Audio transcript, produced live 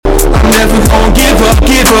never gonna give up.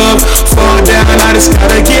 Fall down, I just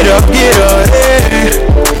gotta get up, yeah.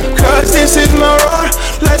 Cause this is my road.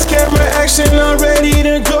 Let's camera action, I'm ready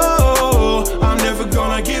to go. I'm never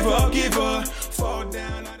gonna give up. Fall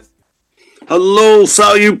down, Hello,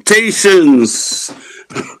 salutations,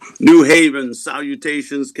 New Haven,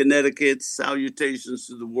 salutations, Connecticut, salutations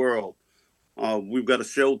to the world. We've got a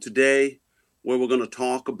show today where we're going to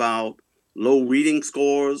talk about low reading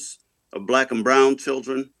scores of Black and brown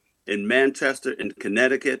children in Manchester, in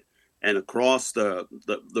Connecticut, and across the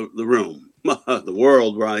room, the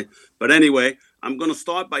world, right? But anyway, I'm going to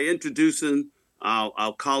start by introducing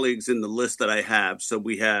our colleagues in the list that I have. So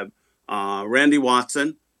we have Randy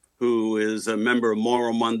Watson, who is a member of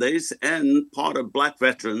Moral Mondays and part of Black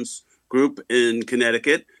Veterans Group in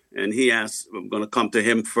Connecticut. And I'm going to come to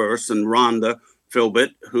him first, and Rhonda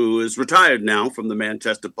Philbert, who is retired now from the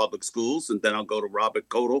Manchester Public Schools. And then I'll go to Robert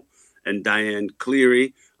Codall and Diane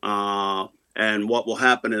Cleary. And what will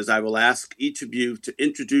happen is I will ask each of you to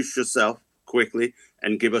introduce yourself quickly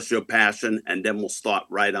and give us your passion, and then we'll start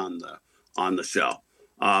right on the show.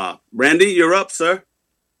 Randy, you're up, sir.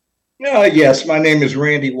 Yes, my name is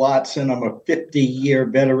Randy Watson. I'm a 50-year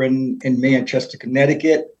veteran in Manchester,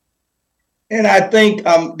 Connecticut. And I think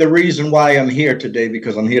the reason why I'm here today,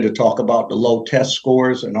 because I'm here to talk about the low test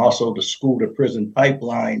scores and also the school to prison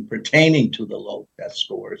pipeline pertaining to the low test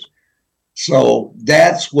scores. So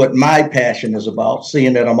that's what my passion is about,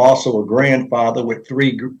 seeing that I'm also a grandfather with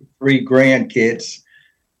three grandkids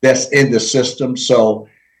that's in the system. So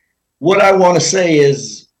what I want to say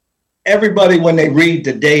is, everybody, when they read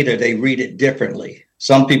the data, they read it differently.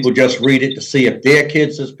 Some people just read it to see if their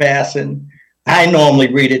kids is passing. I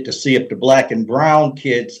normally read it to see if the Black and brown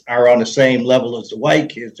kids are on the same level as the white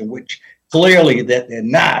kids, in which clearly that they're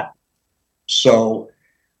not. So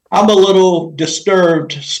I'm a little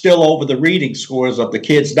disturbed still over the reading scores of the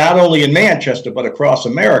kids, not only in Manchester, but across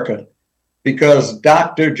America, because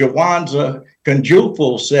Dr. Jawanza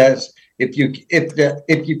Kunjuful says, if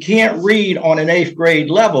you can't read on an 8th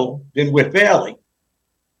grade level, then we're failing.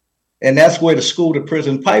 And that's where the school to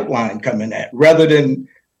prison pipeline come in at. Rather than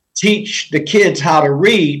teach the kids how to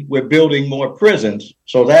read, we're building more prisons.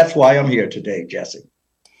 So that's why I'm here today, Jesse.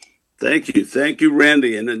 Thank you,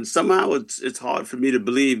 Randy. And then somehow it's hard for me to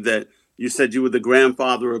believe that you said you were the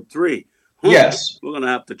grandfather of 3. Yes. We're going to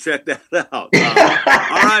have to check that out. All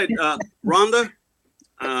right, Rhonda,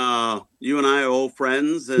 you and I are old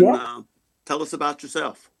friends, and tell us about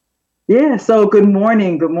yourself. Yeah, so good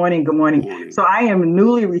morning. So I am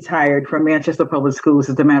newly retired from Manchester Public Schools.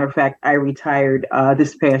 As a matter of fact, I retired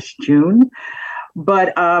this past June.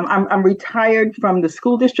 But I'm retired from the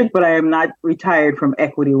school district, but I am not retired from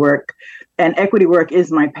equity work. And equity work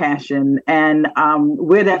is my passion. And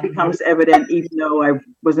where that becomes evident, even though I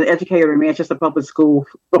was an educator in Manchester Public Schools,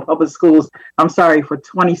 for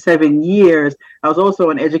 27 years, I was also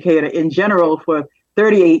an educator in general for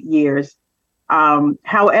 38 years.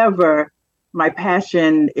 However, my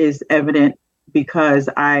passion is evident because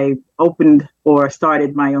I opened or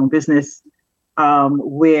started my own business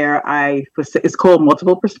where it's called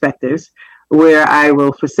Multiple Perspectives, where I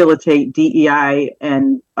will facilitate DEI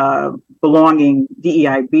and belonging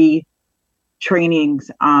DEIB trainings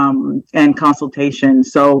and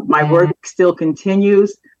consultations. So my work still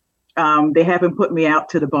continues. They haven't put me out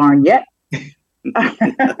to the barn yet.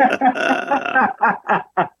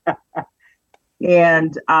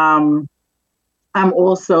 And I'm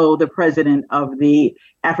also the president of the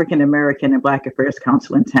African American and Black Affairs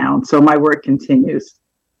Council in town. So my work continues.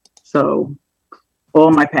 So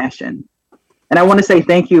all my passion. And I want to say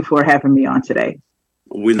thank you for having me on today.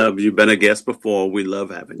 We love you. Been a guest before. We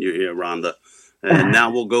love having you here, Rhonda. And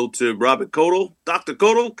now we'll go to Robert Codall. Dr.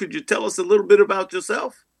 Codall, could you tell us a little bit about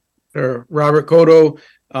yourself? Sure. Robert Codall,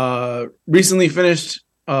 recently finished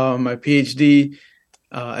my PhD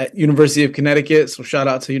at University of Connecticut. So shout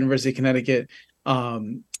out to University of Connecticut.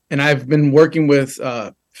 And I've been working with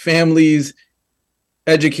families,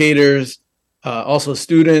 educators, also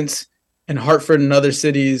students in Hartford and other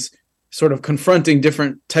cities, sort of confronting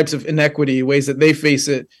different types of inequity, ways that they face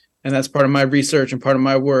it. And that's part of my research and part of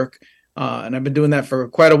my work. And I've been doing that for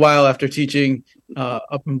quite a while after teaching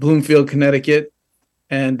up in Bloomfield, Connecticut.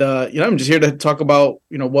 And, I'm just here to talk about,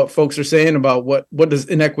 what folks are saying about what does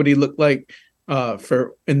inequity look like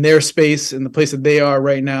for in their space, in the place that they are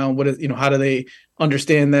right now. What is, how do they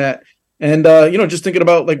understand that? And, just thinking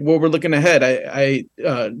about like what we're looking ahead, I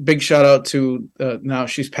big shout out to now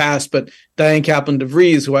she's passed, but Diane Kaplan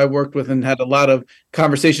DeVries, who I worked with and had a lot of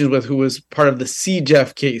conversations with, who was part of the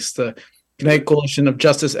CJEF case, the Connecticut Coalition of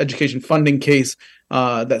Justice Education Funding case.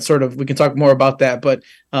 That sort of, we can talk more about that, but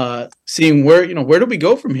seeing where do we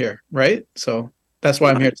go from here, right? So that's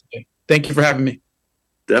why I'm here today. Thank you for having me.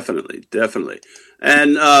 Definitely.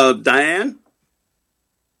 And Diane?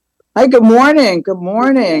 Hi, good morning. Good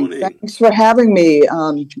morning. Thanks for having me.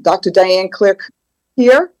 Dr. Diane Click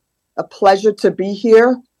here. A pleasure to be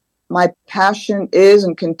here. My passion is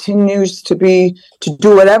and continues to be to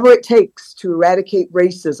do whatever it takes to eradicate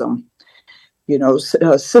racism,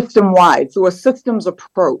 system-wide, through a systems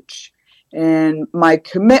approach. And my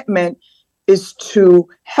commitment is to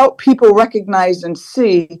help people recognize and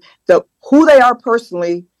see that who they are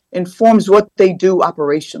personally informs what they do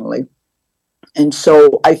operationally. And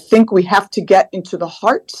so I think we have to get into the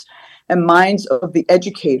hearts and minds of the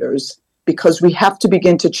educators, because we have to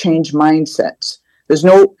begin to change mindsets. There's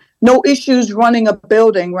no issues running a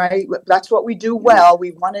building, right? That's what we do well.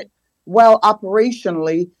 We run it well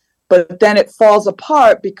operationally, but then it falls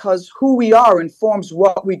apart because who we are informs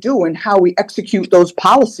what we do and how we execute those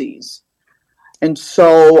policies. And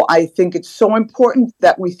so I think it's so important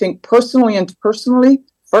that we think personally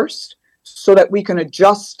first, so that we can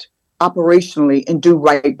adjust operationally and do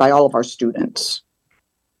right by all of our students.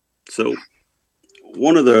 So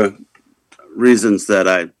one of the reasons that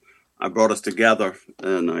I brought us together,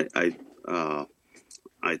 and I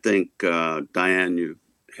think Diane, you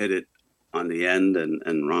hit it on the end, and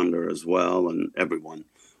Rhonda as well, and everyone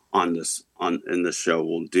in this show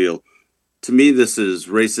will deal. To me, this is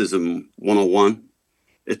Racism 101.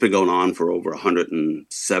 It's been going on for over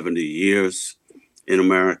 170 years in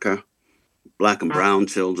America. Black and brown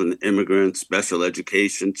children, immigrants, special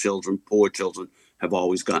education children, poor children have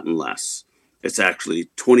always gotten less. It's actually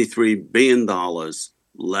 $23 billion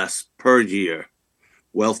less per year.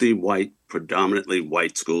 Wealthy, predominantly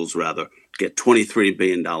white schools, get $23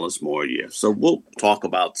 billion more a year. So we'll talk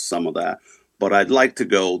about some of that. But I'd like to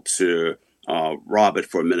go to Robert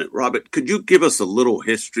for a minute. Robert, could you give us a little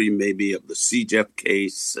history maybe of the CJEF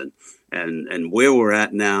case and where we're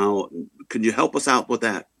at now? Could you help us out with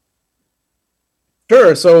that?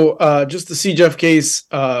 Sure. So just the CJEF case,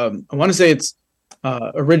 I want to say it's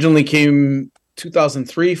originally came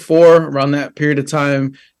 2003, 4 around that period of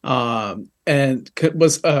time, and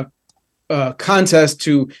was a contest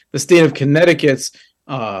to the state of Connecticut's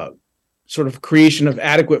sort of creation of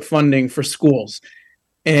adequate funding for schools.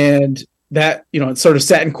 And that, it sort of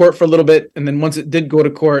sat in court for a little bit. And then once it did go to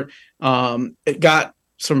court, it got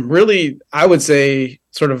some really, I would say,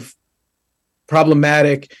 sort of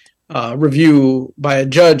problematic review by a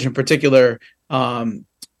judge in particular, who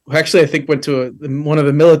actually I think went to one of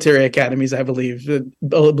the military academies, I believe it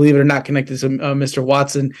or not, connected to Mr.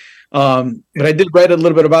 Watson. But I did write a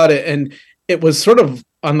little bit about it, and it was sort of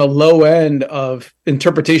on the low end of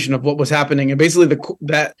interpretation of what was happening. And basically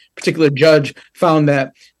that particular judge found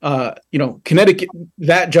that, Connecticut,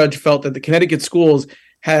 that judge felt that the Connecticut schools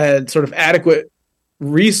had sort of adequate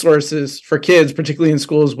resources for kids, particularly in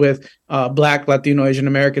schools with Black, Latino, Asian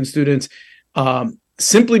American students,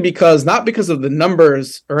 simply because, not because of the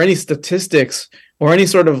numbers or any statistics or any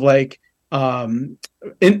sort of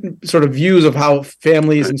sort of views of how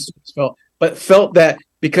families and students felt, but felt that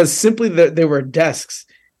because simply that there were desks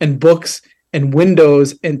and books and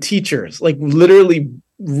windows and teachers, like literally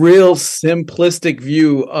real simplistic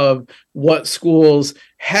view of what schools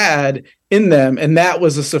had in them, and that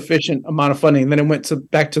was a sufficient amount of funding. And then it went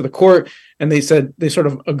back to the court, and they said they sort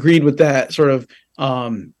of agreed with that sort of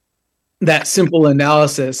that simple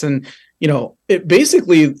analysis. And it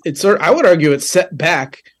basically, I would argue it set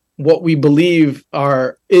back what we believe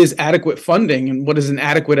is adequate funding and what is an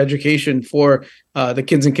adequate education for the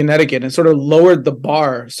kids in Connecticut, and sort of lowered the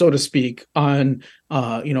bar, so to speak, on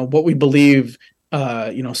what we believe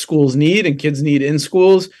schools need and kids need in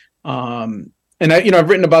schools. And I've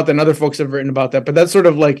written about that, and other folks have written about that, but that's sort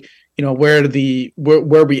of like,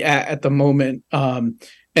 where we at the moment.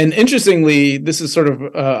 And interestingly, this is sort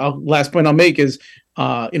of last point I'll make is,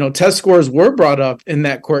 test scores were brought up in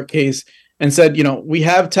that court case and said, we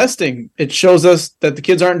have testing. It shows us that the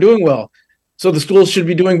kids aren't doing well, so the schools should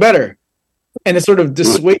be doing better. And it sort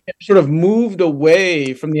of moved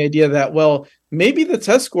away from the idea that, well, maybe the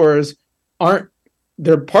test scores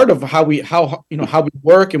they're part of how we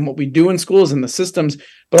work and what we do in schools and the systems,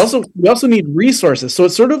 but we also need resources. So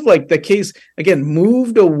it's sort of like the case again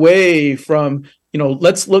moved away from,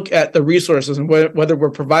 let's look at the resources and whether we're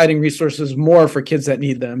providing resources more for kids that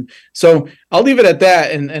need them. So I'll leave it at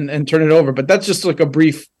that and turn it over. But that's just like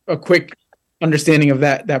a quick understanding of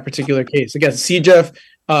that particular case. Again, CJEF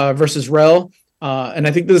versus REL. And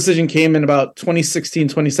I think the decision came in about 2016,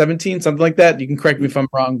 2017, something like that. You can correct me if I'm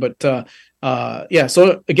wrong, but yeah.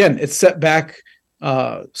 So again, it's set back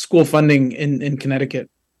school funding in Connecticut.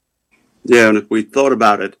 Yeah, and if we thought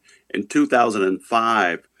about it, in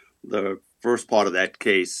 2005, the first part of that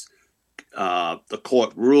case, the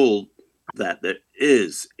court ruled that there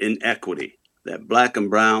is inequity, that Black and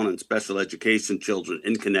brown and special education children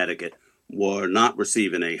in Connecticut were not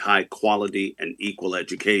receiving a high quality and equal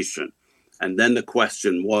education. And then the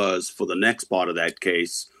question was, for the next part of that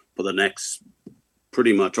case, for the next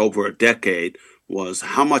pretty much over a decade, was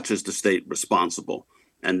how much is the state responsible?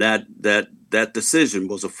 And that decision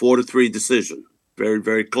was a 4-3 decision, very,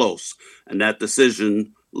 very close. And that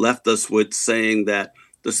decision left us with saying that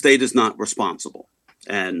the state is not responsible.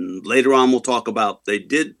 And later on, we'll talk about the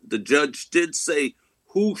judge did say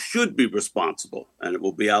who should be responsible, and it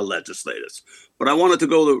will be our legislators. But I wanted to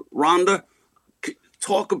go to Rhonda,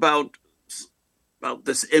 talk about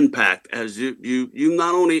this impact, as you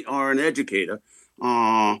not only are an educator,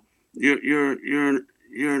 you're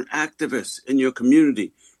an activist in your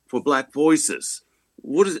community for Black voices.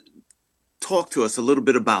 What is it? Talk to us a little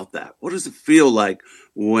bit about that. What does it feel like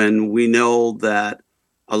when we know that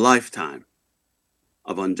a lifetime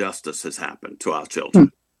of injustice has happened to our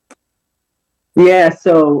children? Yeah.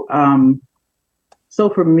 So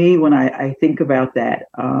for me, when I think about that,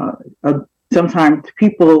 sometimes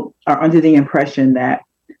people are under the impression that,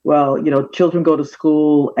 well, children go to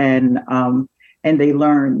school and they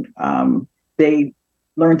learn to read,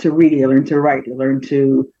 they learn to write, they learn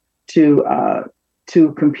to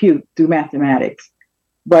compute, do mathematics.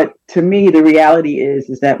 But to me, the reality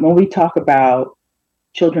is that when we talk about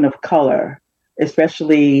children of color,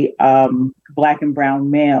 especially Black and brown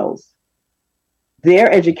males,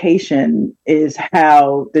 their education is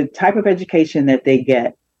how the type of education that they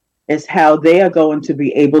get is how they are going to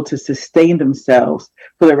be able to sustain themselves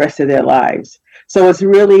for the rest of their lives. So it's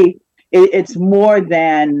really, it's more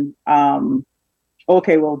than,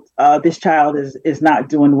 this child is not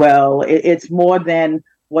doing well. It's more than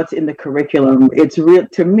what's in the curriculum.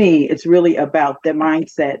 To me, it's really about the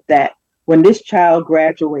mindset that when this child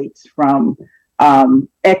graduates from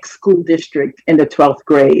X school district in the 12th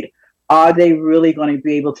grade, are they really going to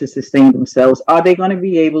be able to sustain themselves? Are they going to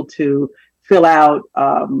be able to fill out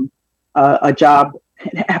a job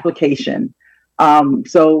application?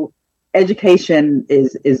 So education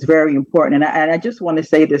is very important. And I just want to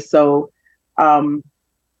say this. So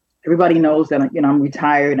everybody knows that, I'm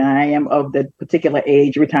retired and I am of the particular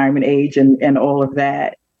age, retirement age and all of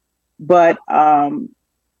that. But,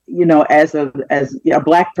 as a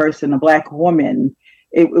Black person, a Black woman,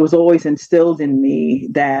 it was always instilled in me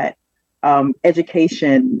that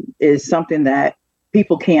education is something that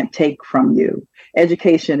people can't take from you.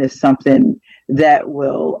 Education is something that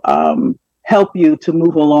will help you to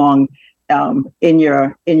move along in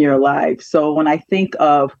your life. So when I think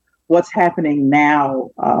of what's happening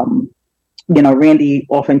now, Randy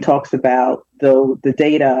often talks about the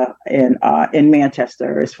data in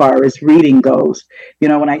Manchester as far as reading goes.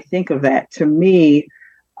 When I think of that, to me,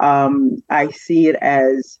 I see it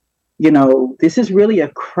as, this is really a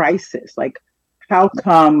crisis. Like, how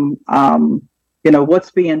come,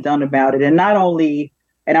 what's being done about it? And not only,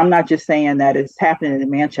 and I'm not just saying that it's happening in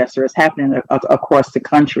Manchester, it's happening across the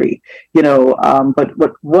country,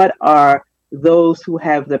 but what are those who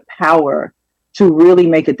have the power to really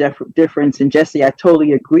make a difference? And Jesse, I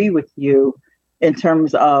totally agree with you in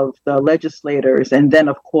terms of the legislators, and then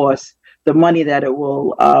of course the money that it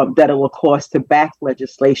will cost to back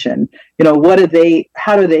legislation. How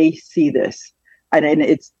do they see this? And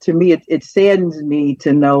it's, to me, it saddens me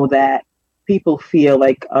to know that people feel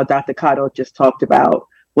like Dr. Cotto just talked about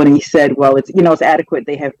when he said, well, it's adequate.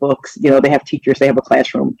 They have books, they have teachers, they have a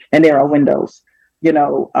classroom, and there are windows.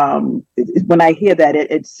 When I hear that,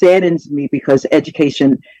 it saddens me, because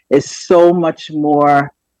education is so much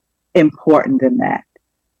more important than that.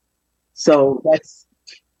 So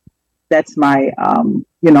that's my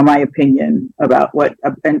my opinion about what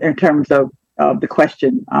in terms of the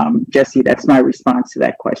question, Jesse. That's my response to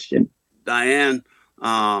that question. Diane,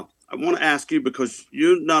 I want to ask you, because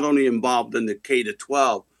you're not only involved in the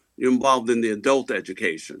K-12, you're involved in the adult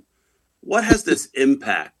education. What has this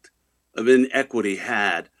impact of inequity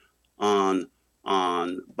had on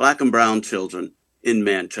Black and brown children in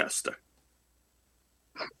Manchester?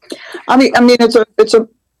 I mean,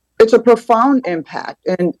 it's a profound impact,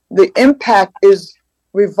 and the impact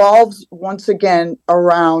revolves once again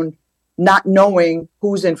around not knowing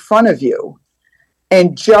who's in front of you,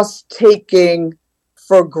 and just taking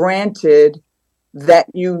for granted that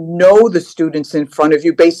the students in front of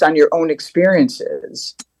you based on your own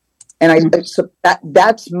experiences. And so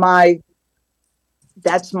that's my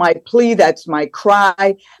plea. That's my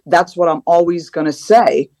cry. That's what I'm always going to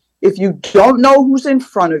say. If you don't know who's in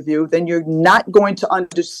front of you, then you're not going to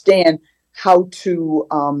understand how to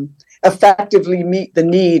effectively meet the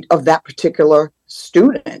need of that particular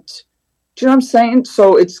student. Do you know what I'm saying?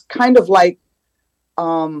 So it's kind of like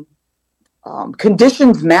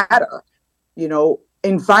conditions matter,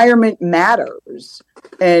 environment matters,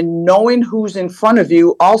 and knowing who's in front of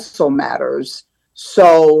you also matters.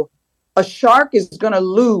 So a shark is going to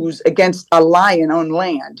lose against a lion on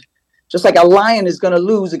land, just like a lion is going to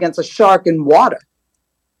lose against a shark in water,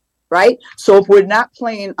 right? So if we're not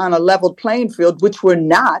playing on a level playing field, which we're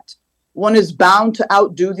not, one is bound to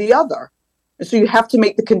outdo the other. And so you have to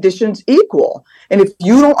make the conditions equal. And if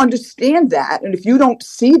you don't understand that, and if you don't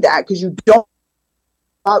see that because you don't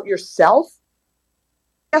about yourself,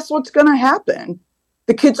 guess what's going to happen?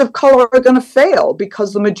 The kids of color are going to fail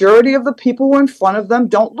because the majority of the people who are in front of them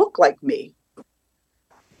don't look like me.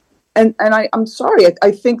 And I'm sorry,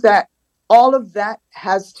 I think that all of that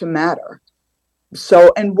has to matter.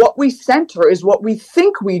 So, and what we center is what we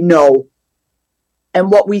think we know. And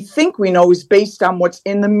what we think we know is based on what's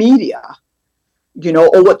in the media,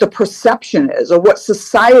 or what the perception is, or what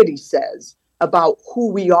society says about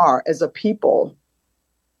who we are as a people.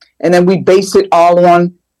 And then we base it all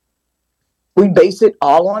on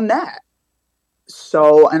that.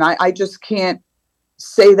 So, and I just can't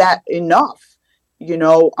say that enough,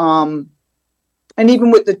 and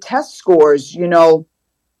even with the test scores, to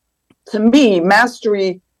me,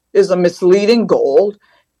 mastery is a misleading goal.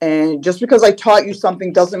 And just because I taught you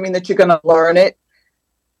something doesn't mean that you're going to learn it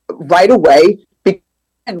right away.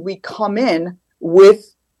 And we come in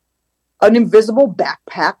with an invisible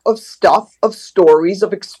backpack of stuff, of stories,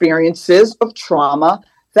 of experiences, of trauma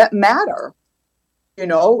that matter,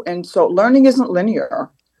 and so learning isn't linear.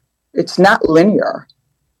 It's not linear.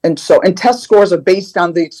 And test scores are based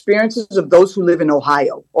on the experiences of those who live in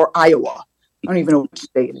Ohio or Iowa. I don't even know which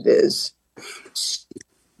state it is.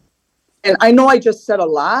 And I know I just said a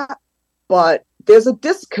lot, but there's a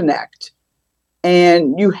disconnect,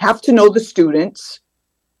 and you have to know the students,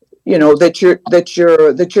 that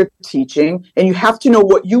you're teaching, and you have to know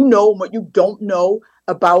what you know and what you don't know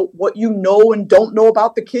about what you know and don't know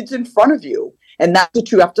about the kids in front of you, and that's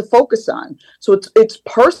what you have to focus on. So it's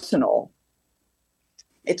personal.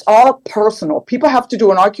 It's all personal. People have to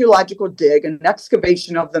do an archaeological dig, an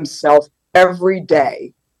excavation of themselves every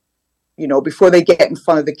day, before they get in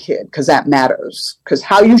front of the kid, because that matters. Because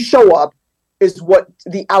how you show up is what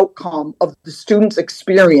the outcome of the student's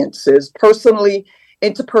experiences, personally,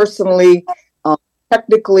 interpersonally,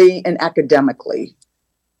 technically, and academically.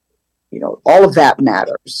 All of that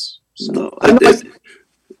matters. So,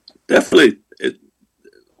 definitely,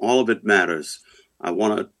 all of it matters. I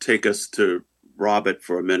want to take us to Robert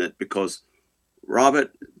for a minute, because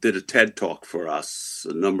Robert did a TED Talk for us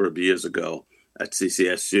a number of years ago at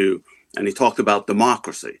CCSU, and he talked about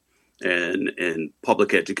democracy and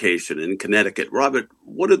public education in Connecticut. Robert,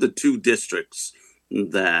 what are the two districts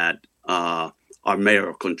that are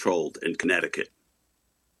mayor controlled in Connecticut?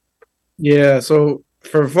 Yeah, so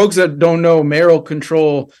for folks that don't know, mayoral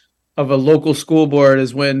control of a local school board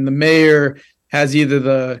is when the mayor has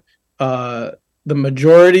either the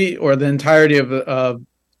majority or the entirety of the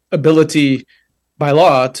ability by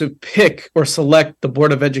law to pick or select the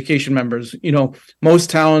Board of Education members. Most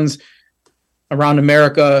towns around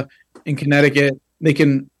America, in Connecticut,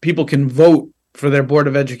 people can vote for their Board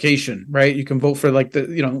of Education, right? You can vote for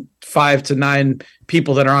 5 to 9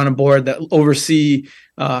 people that are on a board that oversee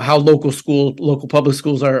how local public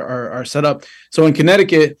schools are set up. So in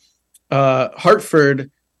Connecticut, Hartford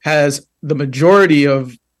has the majority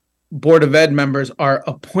of Board of Ed members are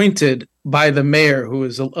appointed by the mayor, who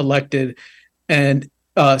is elected. And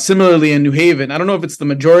similarly in New Haven, I don't know if it's the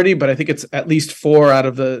majority, but I think it's at least 4 out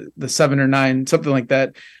of the 7 or 9, something like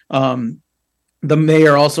that. The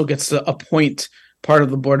mayor also gets to appoint part of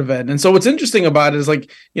the Board of Ed. And so what's interesting about it is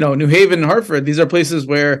New Haven and Hartford, these are places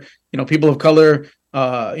where, people of color,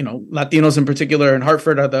 Latinos in particular in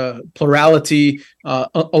Hartford are the plurality,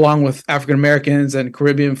 along with African Americans and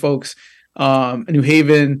Caribbean folks. New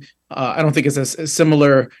Haven, I don't think it's as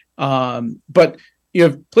similar, but you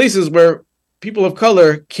have places where people of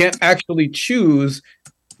color can't actually choose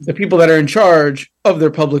the people that are in charge of their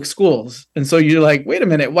public schools. And so you're like, wait a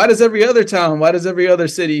minute, why does every other town, why does every other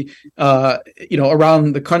city,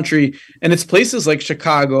 around the country, and it's places like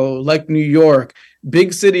Chicago, like New York,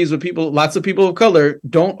 big cities with lots of people of color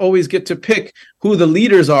don't always get to pick who the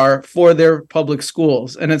leaders are for their public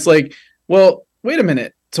schools. And it's like, well, wait a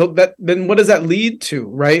minute. so that then what does that lead to,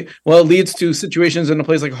 right? Well, it leads to situations in a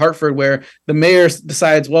place like Hartford where the mayor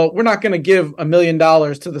decides, well, we're not going to give $1 million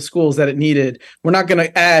to the schools that it needed. We're not going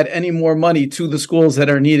to add any more money to the schools that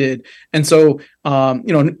are needed. And so,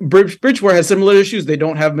 Bridgeport has similar issues. They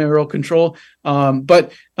don't have mayoral control.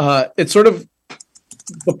 But it's sort of,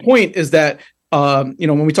 the point is that,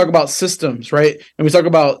 when we talk about systems, right, and we talk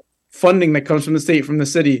about funding that comes from the state, from the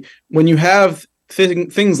city, when you have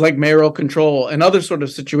things like mayoral control and other sort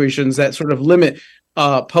of situations that sort of limit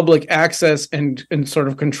public access and sort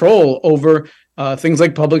of control over things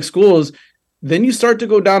like public schools, then you start to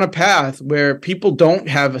go down a path where people don't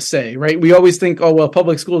have a say, right? We always think, oh, well,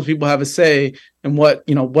 public schools, people have a say in what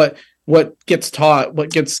gets taught,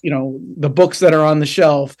 what gets, the books that are on the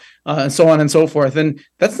shelf, and so on and so forth. And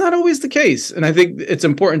that's not always the case. And I think it's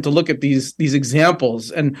important to look at these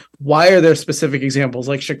examples and why are there specific examples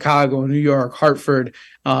like Chicago, New York, Hartford,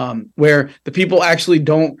 where the people actually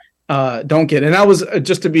don't get. And I was,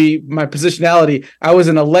 just to be my positionality, I was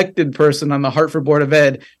an elected person on the Hartford Board of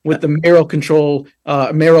Ed with the mayoral control,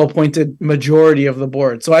 mayoral appointed majority of the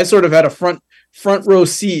board. So I sort of had a front row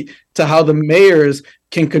seat to how the mayors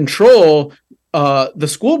can control the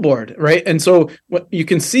school board, right? And so what you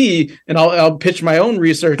can see, and I'll pitch my own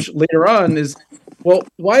research later on, is, well,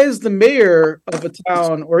 why is the mayor of a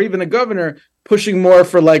town or even a governor pushing more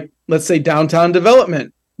for, like, let's say, downtown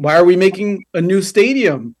development? Why are we making a new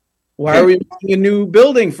stadium? Why are we making a new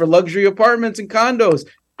building for luxury apartments and condos?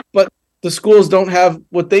 But the schools don't have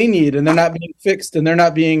what they need, and they're not being fixed, and they're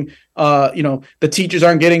not being, the teachers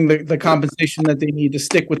aren't getting the compensation that they need to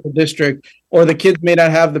stick with the district, or the kids may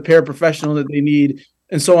not have the paraprofessional that they need,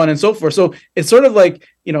 and so on and so forth. So it's sort of like,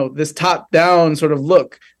 this top-down sort of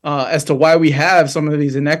look as to why we have some of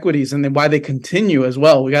these inequities and then why they continue as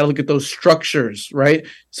well. We got to look at those structures, right?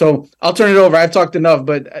 So I'll turn it over. I've talked enough,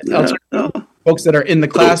 but I'll turn it over to folks that are in the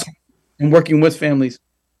classroom and working with families.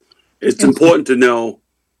 It's important to know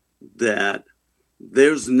that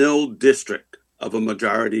there's no district of a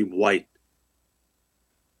majority white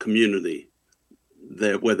community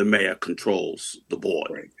where the mayor controls the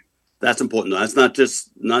board. Right. That's important. That's not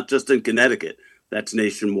just in Connecticut. That's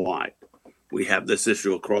nationwide. We have this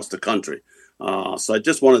issue across the country. So I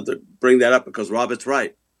just wanted to bring that up because Robert's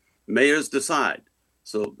right. Mayors decide.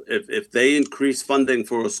 So if they increase funding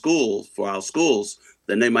for our schools,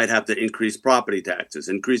 then they might have to increase property taxes.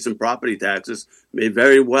 Increasing property taxes may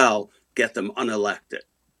very well get them unelected.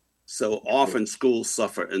 So often schools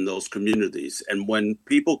suffer in those communities. And when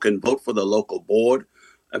people can vote for the local board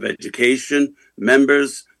of education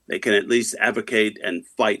members, they can at least advocate and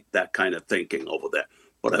fight that kind of thinking over there.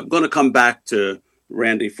 But I'm going to come back to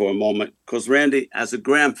Randy for a moment, because Randy, as a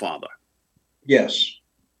grandfather. Yes.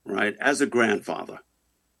 Right, as a grandfather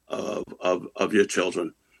of your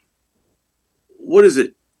children, what is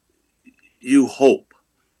it you hope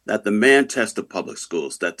that the Manchester Public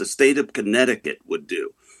Schools, that the state of Connecticut would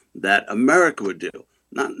do, that America would do,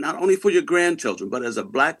 not only for your grandchildren, but as a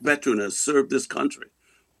Black veteran who has served this country?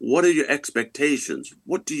 What are your expectations?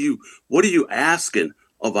 What are you asking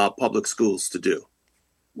of our public schools to do?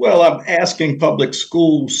 Well, I'm asking public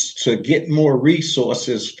schools to get more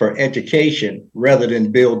resources for education rather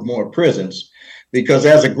than build more prisons. Because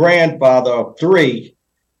as a grandfather of 3,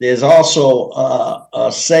 there's also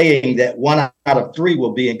a saying that 1 out of 3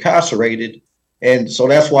 will be incarcerated. And so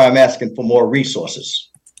that's why I'm asking for more resources.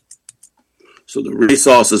 So the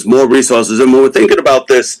resources, more resources. And when we're thinking about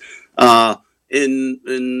this, I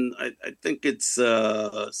think it's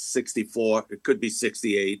 64, it could be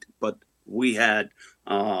 68, but we had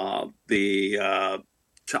the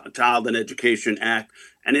Child and Education Act,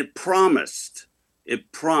 and it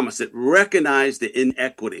recognized the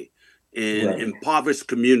inequity in impoverished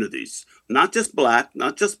communities, not just Black,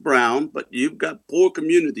 not just brown, but you've got poor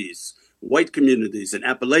communities, white communities in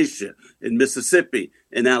Appalachia, in Mississippi,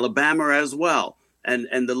 in Alabama as well. And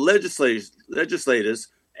the legislators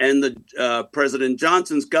and the President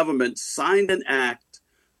Johnson's government signed an act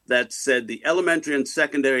that said the Elementary and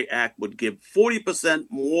Secondary Act would give 40%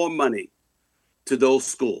 more money to those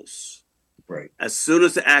schools. Right. As soon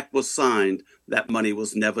as the act was signed, that money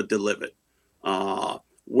was never delivered.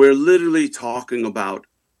 We're literally talking about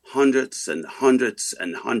hundreds and hundreds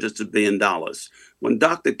and hundreds of $billions of dollars. When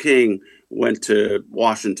Dr. King went to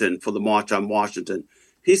Washington for the March on Washington,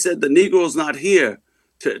 he said the Negro's not here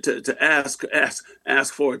to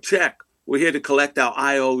ask for a check. We're here to collect our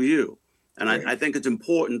IOU. And I think it's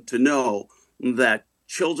important to know that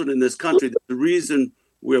children in this country, the reason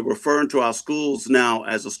we're referring to our schools now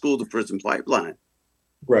as a school to prison pipeline,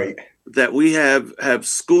 right? That we have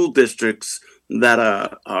school districts that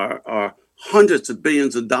are hundreds of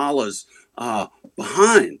billions of dollars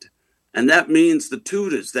behind. And that means the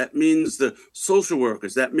tutors, that means the social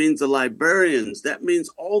workers, that means the librarians, that means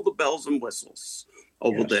all the bells and whistles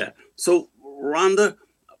over there. So, Rhonda,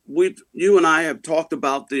 you and I have talked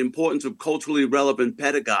about the importance of culturally relevant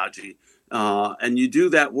pedagogy, and you do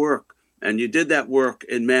that work, and you did that work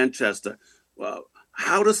in Manchester.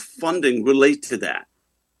 How does funding relate to that?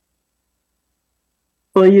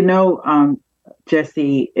 Well,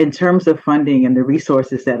 Jesse, in terms of funding and the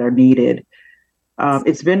resources that are needed,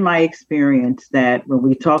 it's been my experience that when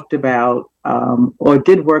we talked about or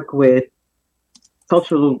did work with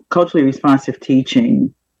culturally responsive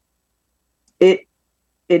teaching, it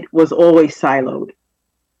was always siloed.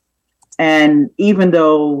 And even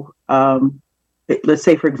though, let's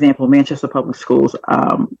say, for example, Manchester Public Schools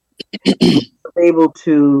was able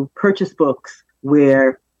to purchase books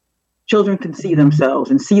where children can see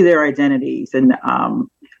themselves and see their identities and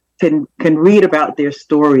can read about their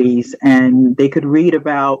stories, and they could read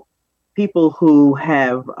about people who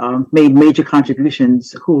have made major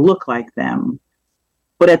contributions who look like them.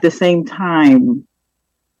 But at the same time,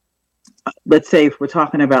 let's say if we're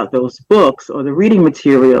talking about those books or the reading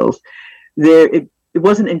materials, it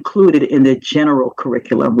wasn't included in the general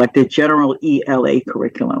curriculum, like the general ELA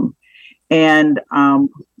curriculum. And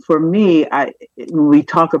for me, when we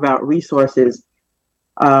talk about resources,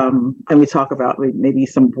 and we talk about maybe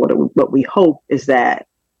what we hope is that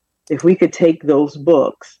if we could take those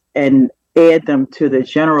books and add them to the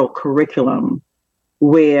general curriculum,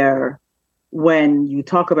 where when you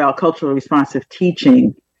talk about culturally responsive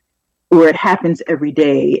teaching, where it happens every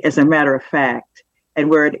day as a matter of fact, and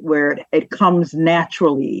where it comes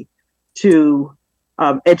naturally to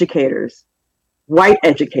educators, white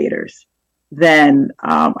educators, then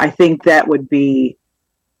I think that would be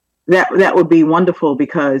wonderful,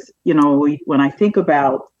 because when I think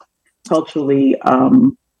about culturally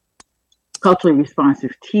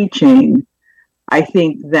responsive teaching, I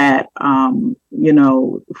think that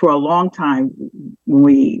for a long time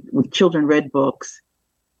when children read books,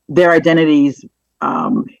 their identities,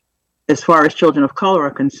 as far as children of color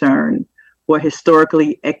are concerned, were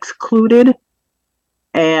historically excluded.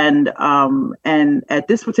 And at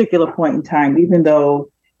this particular point in time, even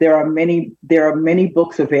though there are many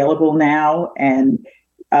books available now, and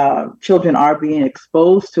children are being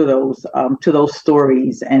exposed to those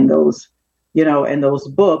stories and those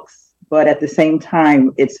books, but at the same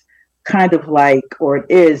time, it's kind of like, or it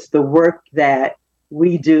is the work that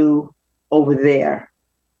we do over there,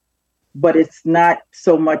 but it's not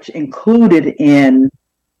so much included in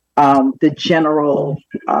the general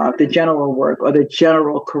work or the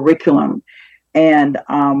general curriculum, and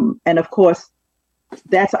of course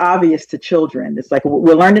that's obvious to children. It's like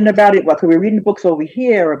we're learning about it. Well, we're reading books over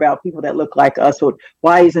here about people that look like us. So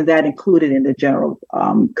why isn't that included in the general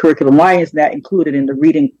curriculum? Why isn't that included in the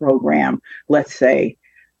reading program? Let's say.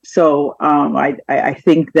 So I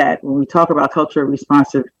think that when we talk about culturally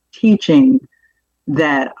responsive teaching,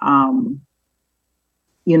 that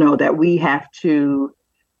that we have to.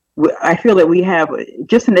 I feel that we have,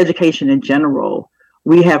 just in education in general,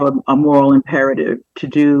 we have a moral imperative to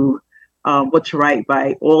do what's right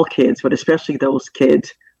by all kids, but especially those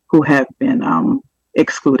kids who have been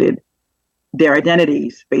excluded. Their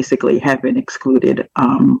identities basically have been excluded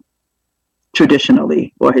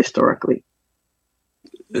traditionally or historically.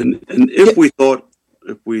 And if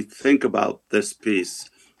we think about this piece,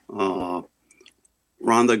 Rhonda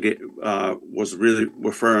was really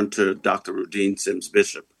referring to Dr. Rudine Sims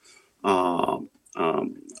Bishop,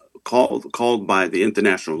 called by the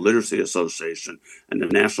International Literacy Association and the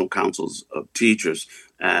National Councils of Teachers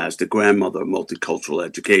as the grandmother of multicultural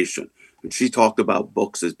education. And she talked about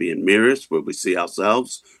books as being mirrors where we see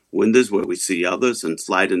ourselves, windows where we see others, and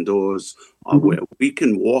sliding doors where we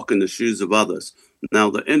can walk in the shoes of others. Now,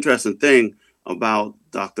 the interesting thing about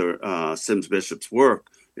Dr. Sims Bishop's work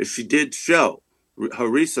is she did show, her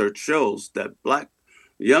research shows that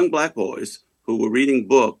young black boys who were reading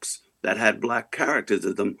books that had black characters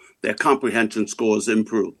in them, their comprehension scores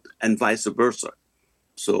improved, and vice versa.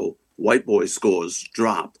 So white boys' scores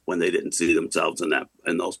dropped when they didn't see themselves in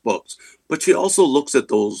those books. But she also looks at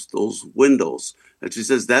those windows, and she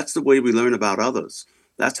says that's the way we learn about others.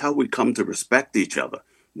 That's how we come to respect each other.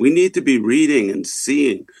 We need to be reading and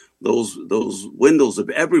seeing those windows of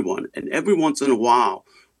everyone, and every once in a while,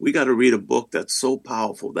 we got to read a book that's so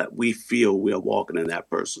powerful that we feel we are walking in that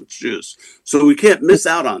person's shoes. So we can't miss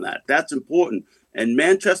out on that. That's important. And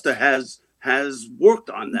Manchester has worked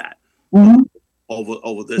on that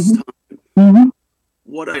over this time.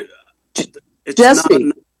 It's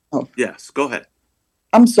Jesse. Yes, go ahead.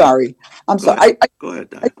 I'm sorry. Go ahead,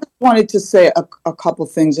 Diane. wanted to say a couple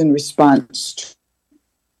things in response to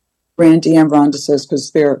Randy and Rhonda says,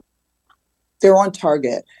 because they're on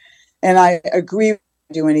target. And I agree with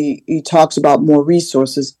you when he talks about more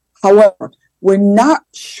resources. However, we're not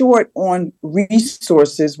short on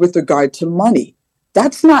resources with regard to money.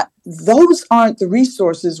 Those aren't the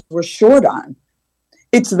resources we're short on.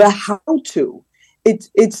 It's the how to.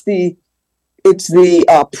 It's the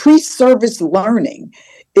pre-service learning.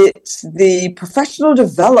 It's the professional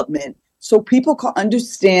development, so people can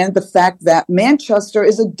understand the fact that Manchester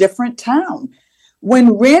is a different town.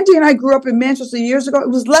 When Randy and I grew up in Manchester years ago, it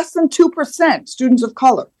was less than 2% students of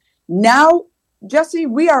color. Now, Jesse,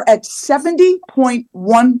 we are at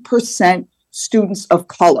 70.1% students of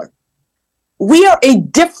color. We are a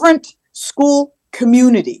different school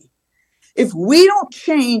community. If we don't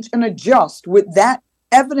change and adjust with that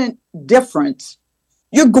evident difference,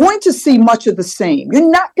 you're going to see much of the same.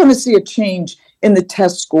 You're not going to see a change in the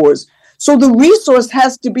test scores. So the resource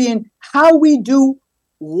has to be in how we do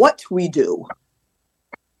what we do.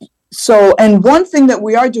 So, and one thing that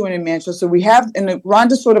we are doing in Manchester, we have, and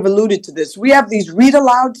Rhonda sort of alluded to this, we have these read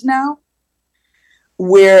alouds now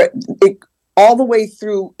where all the way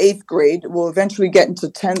through 8th grade, we'll eventually get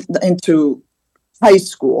into high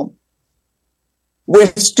school, where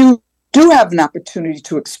students do have an opportunity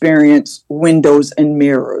to experience windows and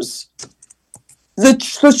mirrors. The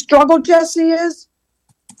struggle, Jesse, is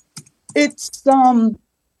it's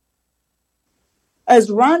as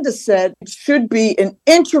Rhonda said, it should be an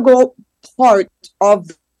integral part of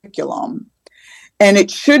the curriculum, and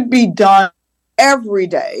it should be done every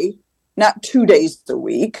day, not 2 days a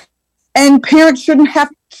week. And parents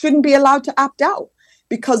shouldn't be allowed to opt out,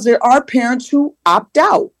 because there are parents who opt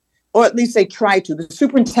out, or at least they try to. The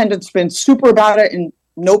superintendent's been super about it, and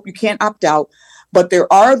nope, you can't opt out. But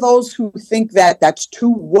there are those who think that that's too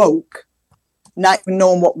woke, not even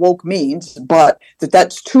knowing what woke means, but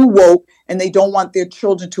that's too woke, and they don't want their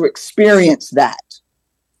children to experience that.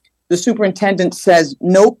 The superintendent says,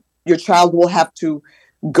 nope, your child will have to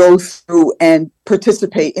go through and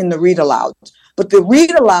participate in the read alouds. But the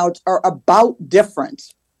read alouds are about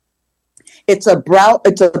difference. It's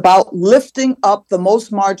about lifting up the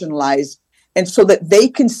most marginalized, and so that they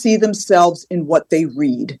can see themselves in what they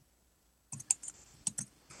read.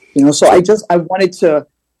 So I wanted to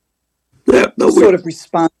sort of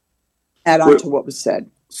respond, add on to what was said.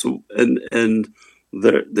 So, and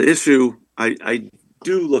the issue, I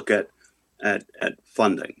do look at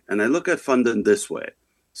funding, and I look at funding this way.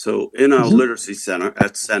 So in our literacy center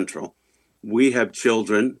at Central, we have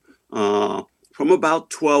children from about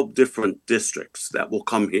 12 different districts that will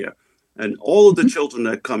come here. And all of the children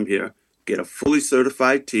that come here get a fully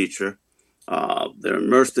certified teacher. They're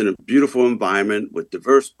immersed in a beautiful environment with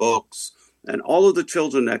diverse books. And all of the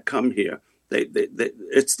children that come here,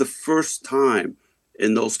 it's the first time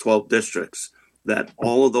in those 12 districts that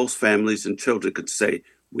all of those families and children could say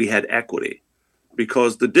we had equity.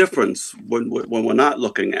 Because the difference when we're not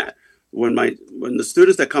looking at, when the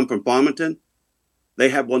students that come from Farmington, they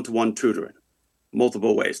have one-to-one tutoring,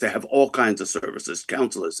 multiple ways. They have all kinds of services,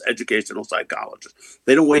 counselors, educational psychologists.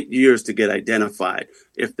 They don't wait years to get identified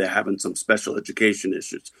if they're having some special education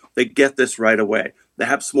issues. They get this right away. They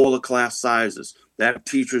have smaller class sizes. They have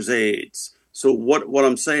teachers' aides. So what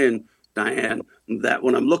I'm saying, Diane, that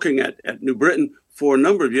when I'm looking at New Britain, for a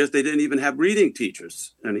number of years, they didn't even have reading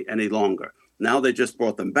teachers any longer. Now they just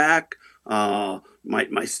brought them back.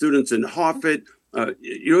 My students in Hartford,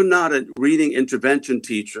 you're not a reading intervention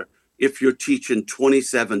teacher if you're teaching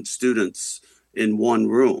 27 students in one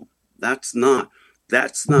room. That's not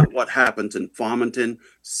what happens in Farmington,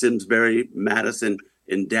 Simsbury, Madison,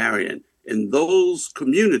 and Darien. In those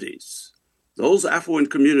communities, those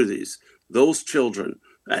affluent communities, those children,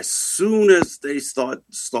 as soon as they start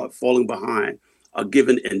falling behind, are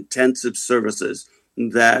given intensive services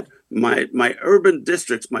that my urban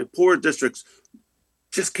districts, my poor districts,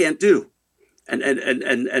 just can't do.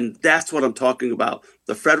 And that's what I'm talking about.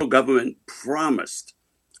 The federal government promised.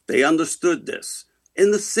 They understood this.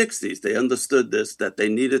 In the 60s, they understood this, that they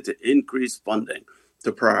needed to increase funding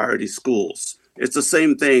to priority schools. It's the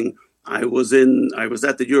same thing. I was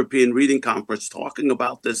at the European Reading Conference talking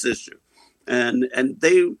about this issue. And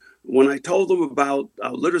they, when I told them about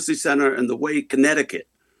our literacy center and the way Connecticut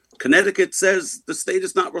says the state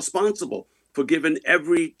is not responsible for giving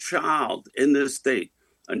every child in this state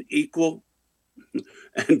an equal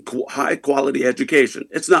and high quality education.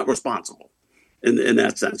 It's not responsible in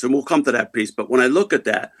that sense. And we'll come to that piece. But when I look at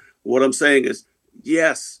that, what I'm saying is,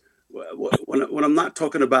 yes, when I'm not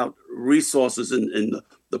talking about resources in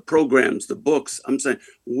the programs, the books, I'm saying,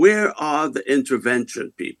 where are the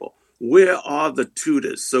intervention people? Where are the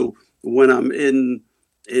tutors? So when I'm in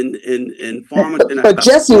Farmington, but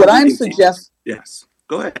Jesse, what I'm suggesting, yes,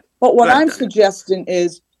 go ahead. But what I'm Diane. suggesting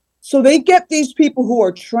is, so they get these people who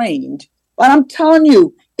are trained, but I'm telling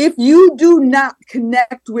you, if you do not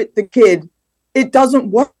connect with the kid, it doesn't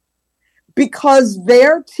work, because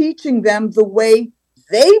they're teaching them the way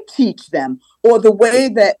they teach them or the way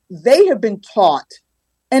that they have been taught.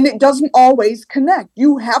 And it doesn't always connect.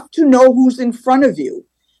 You have to know who's in front of you.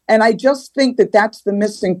 And I just think that that's the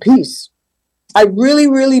missing piece. I really,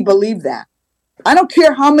 really believe that. I don't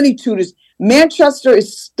care how many tutors. Manchester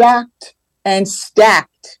is stocked and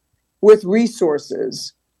stacked with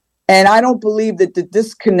resources. And I don't believe that the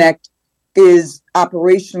disconnect is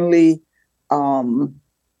operationally the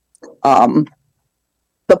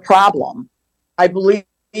problem. I believe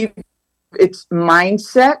it's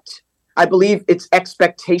mindset. I believe it's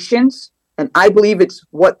expectations. And I believe it's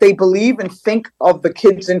what they believe and think of the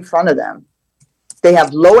kids in front of them. They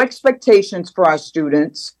have low expectations for our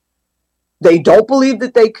students. They don't believe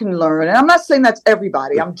that they can learn. And I'm not saying that's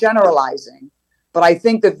everybody. I'm generalizing. But I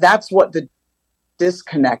think that that's what the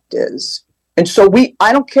disconnect is. And so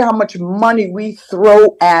I don't care how much money we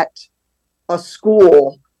throw at a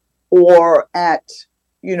school or at,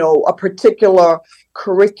 a particular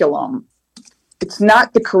curriculum. It's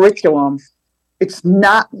not the curriculum. It's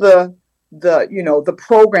not the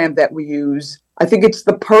program that we use. I think it's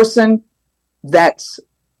the person that's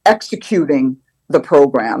executing the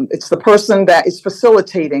program. It's the person that is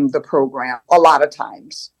facilitating the program a lot of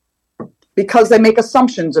times, because they make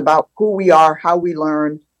assumptions about who we are, how we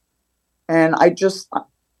learn. And I just,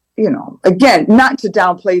 again, not to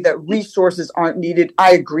downplay that resources aren't needed.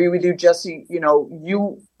 I agree with you, Jesse.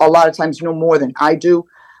 You a lot of times know more than I do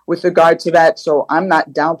with regard to that. So I'm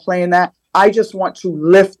not downplaying that. I just want to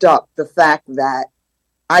lift up the fact that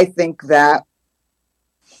I think that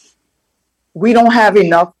we don't have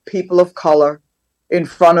enough people of color in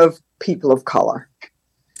front of people of color.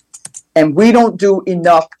 And we don't do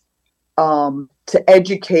enough to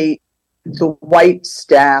educate the white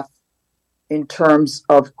staff in terms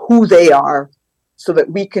of who they are, so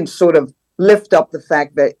that we can sort of lift up the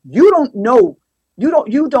fact that you're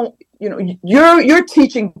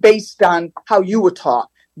teaching based on how you were taught.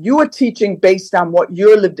 You are teaching based on what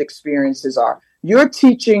your lived experiences are. You're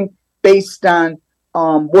teaching based on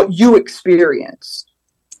what you experienced.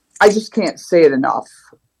 I just can't say it enough.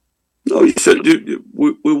 No, you should.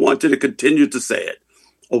 We want you to continue to say it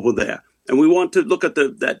over there. And we want to look at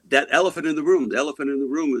that elephant in the room. The elephant in the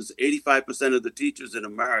room is 85% of the teachers in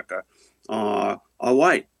America are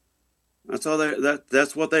white. That's all.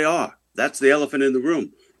 That's what they are. That's the elephant in the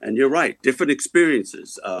room. And you're right. Different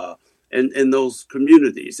experiences in those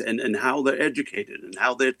communities, and how they're educated and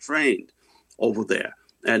how they're trained over there.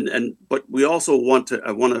 But we also want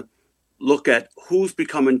to look at who's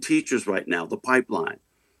becoming teachers right now, the pipeline.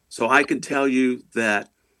 So I can tell you that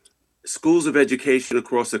schools of education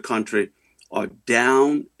across the country are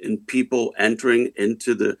down in people entering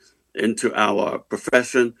into our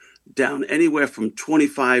profession, down anywhere from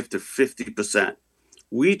 25 to 50%.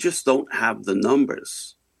 We just don't have the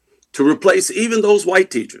numbers to replace even those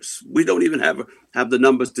white teachers. We don't even have the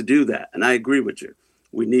numbers to do that. And I agree with you.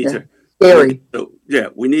 We need to.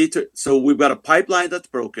 We need to. So we've got a pipeline that's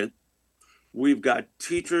broken. We've got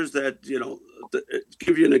teachers that,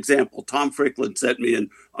 give you an example. Tom Ficklin sent me an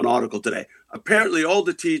article today. Apparently all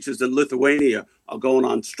the teachers in Lithuania are going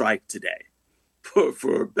on strike today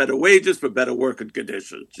for better wages, for better working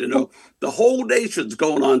conditions. The whole nation's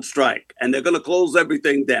going on strike, and they're going to close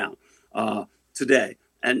everything down today.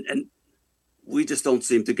 And we just don't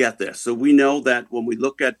seem to get there. So we know that when we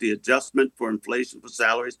look at the adjustment for inflation for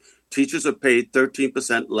salaries, teachers are paid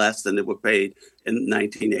 13% less than they were paid in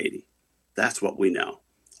 1980. That's what we know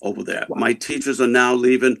over there. Wow. My teachers are now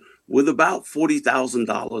leaving with about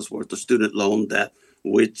 $40,000 worth of student loan debt,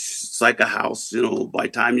 which is like a house. By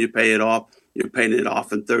the time you pay it off, you're paying it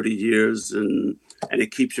off in 30 years, and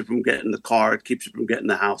it keeps you from getting the car, it keeps you from getting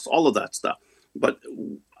the house, all of that stuff. But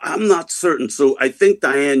I'm not certain. So I think,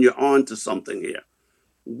 Diane, you're on to something here.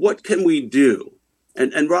 What can we do?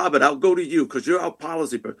 And Robert, I'll go to you because you're our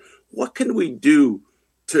policy person. What can we do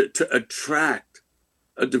to attract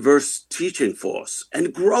a diverse teaching force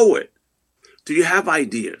and grow it? Do you have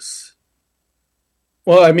ideas?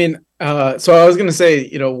 Well, I mean, so I was going to say,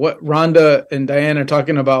 what Rhonda and Diane are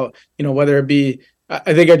talking about, whether it be,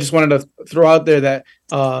 I think I just wanted to throw out there that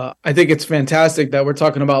I think it's fantastic that we're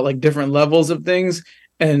talking about like different levels of things,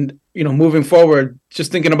 and, moving forward,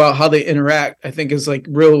 just thinking about how they interact, I think is like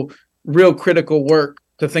real critical work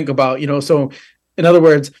to think about, so in other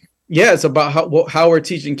words, yeah, it's about how we're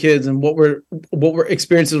teaching kids and what we're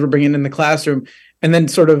experiences we're bringing in the classroom, and then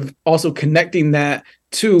sort of also connecting that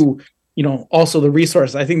to, also the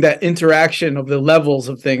resource. I think that interaction of the levels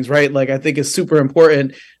of things, right? Like, I think is super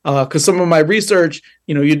important, because some of my research,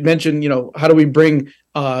 you'd mentioned, how do we bring,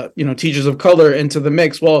 teachers of color into the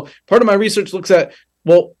mix? Well, part of my research looks at,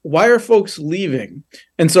 well, why are folks leaving?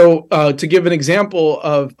 And so, to give an example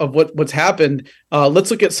of what's happened,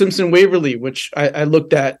 let's look at Simpson Waverly, which I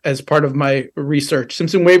looked at as part of my research.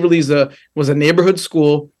 Simpson Waverly was a neighborhood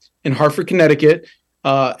school in Hartford, Connecticut.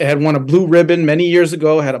 It had won a blue ribbon many years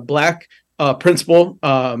ago. Had a black principal,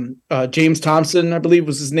 James Thompson, I believe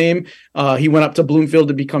was his name. He went up to Bloomfield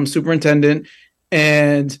to become superintendent,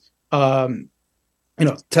 and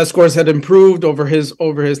test scores had improved over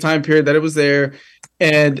his time period that it was there,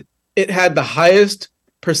 and it had the highest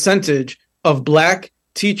percentage of black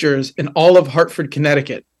teachers in all of Hartford,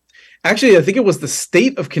 Connecticut. Actually, I think it was the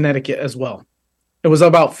state of Connecticut as well. It was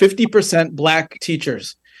about 50% black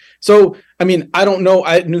teachers. So, I mean, I don't know.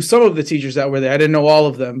 I knew some of the teachers that were there. I didn't know all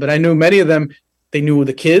of them, but I knew many of them. They knew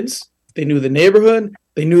the kids. They knew the neighborhood.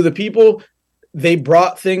 They knew the people. They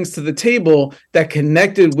brought things to the table that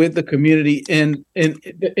connected with the community and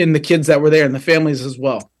in the kids that were there and the families as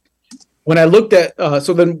well. When I looked at,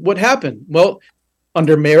 so then what happened? Well,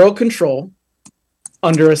 under mayoral control,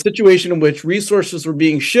 under a situation in which resources were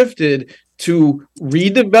being shifted to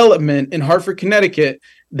redevelopment in Hartford, Connecticut,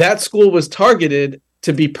 that school was targeted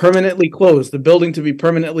to be permanently closed, the building to be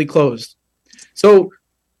permanently closed. So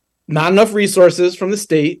not enough resources from the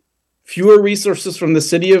state, fewer resources from the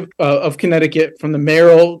city of Connecticut, from the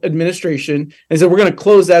mayoral administration, and said, we're going to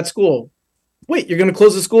close that school. Wait, you're going to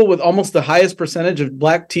close the school with almost the highest percentage of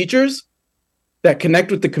black teachers that connect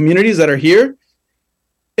with the communities that are here?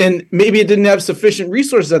 And maybe it didn't have sufficient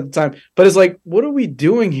resources at the time, but it's like, what are we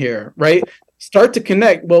doing here, right? Start to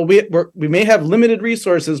connect. Well, we may have limited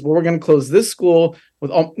resources, but we're going to close this school with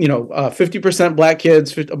 50% black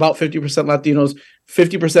kids, about 50% Latinos,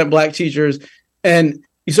 50% black teachers, and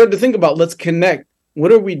you start to think about, let's connect.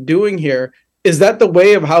 What are we doing here? Is that the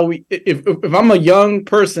way of how we? If I'm a young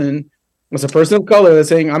person, as a person of color, that's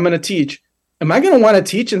saying I'm going to teach, am I going to want to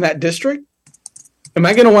teach in that district? Am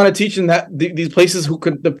I going to want to teach in these places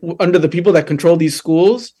under the people that control these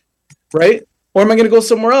schools, right? Or am I going to go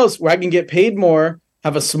somewhere else where I can get paid more,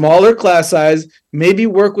 have a smaller class size, maybe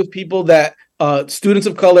work with people that students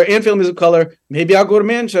of color and families of color? Maybe I'll go to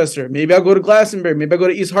Manchester, maybe I'll go to Glastonbury, maybe I'll go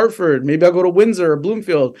to East Hartford, maybe I'll go to Windsor or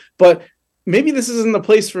Bloomfield, but maybe this isn't the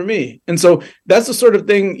place for me. And so that's the sort of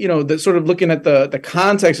thing, that's sort of looking at the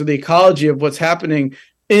context or the ecology of what's happening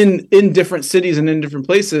in different cities and in different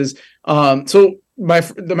places. So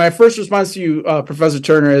my first response to you, Professor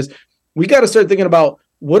Turner, is we got to start thinking about,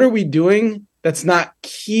 what are we doing that's not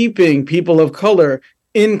keeping people of color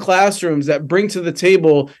in classrooms that bring to the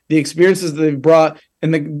table the experiences that they've brought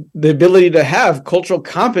and the ability to have cultural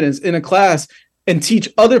competence in a class and teach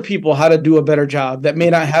other people how to do a better job that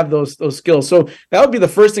may not have those skills. So that would be the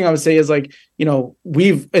first thing I would say is, like,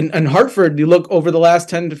 we've in Hartford, you look over the last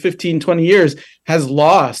 10 to 15, 20 years, has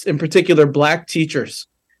lost, in particular, black teachers.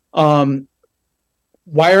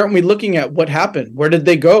 Why aren't we looking at what happened? Where did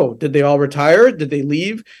they go? Did they all retire? Did they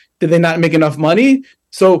leave? Did they not make enough money?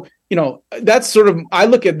 So, that's sort of, I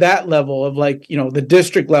look at that level of, like, the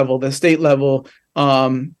district level, the state level.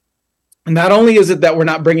 Not only is it that we're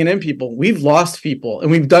not bringing in people, we've lost people,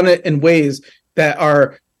 and we've done it in ways that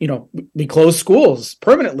are, we closed schools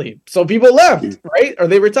permanently. So people left, right? Or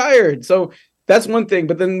they retired. So that's one thing.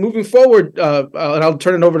 But then moving forward, and I'll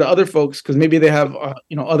turn it over to other folks because maybe they have,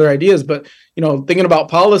 other ideas. But, thinking about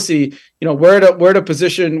policy, we're at a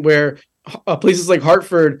position where places like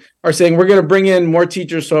Hartford are saying we're going to bring in more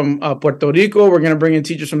teachers from Puerto Rico. We're going to bring in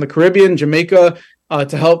teachers from the Caribbean, Jamaica,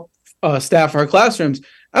 to help staff our classrooms.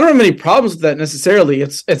 I don't have any problems with that necessarily.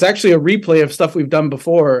 It's actually a replay of stuff we've done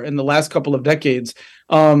before in the last couple of decades.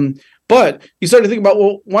 But you start to think about,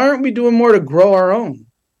 well, why aren't we doing more to grow our own?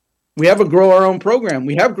 We have a grow our own program.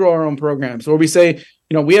 We have grow our own programs where we say,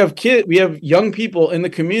 we have young people in the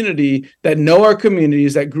community that know our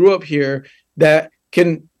communities, that grew up here, that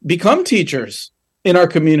can become teachers in our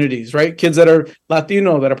communities, right? Kids that are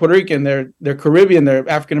Latino, that are Puerto Rican, they're Caribbean, they're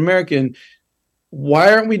African American.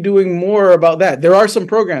 Why aren't we doing more about that? There are some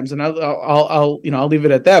programs, and I'll leave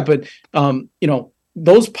it at that. But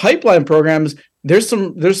those pipeline programs, there's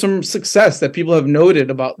some success that people have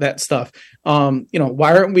noted about that stuff. Why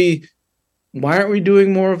aren't we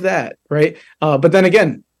doing more of that, right? But then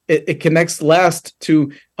again, it connects last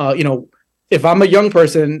to if I'm a young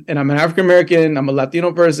person and I'm an African American, I'm a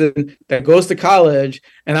Latino person that goes to college,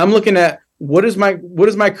 and I'm looking at what is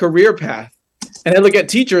my career path. And I look at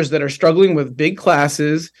teachers that are struggling with big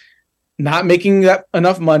classes, not making that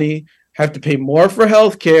enough money, have to pay more for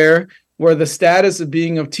healthcare, where the status of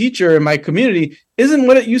being a teacher in my community isn't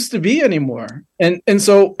what it used to be anymore. And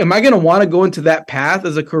so am I going to want to go into that path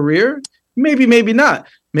as a career? Maybe, maybe not.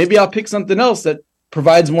 Maybe I'll pick something else that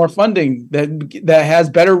provides more funding, that has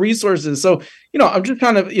better resources. So, I'm just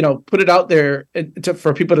trying to, put it out there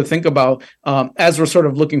for people to think about as we're sort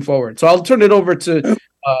of looking forward. So I'll turn it over to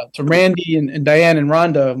Randy and Diane and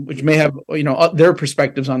Rhonda, which may have, their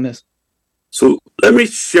perspectives on this. So let me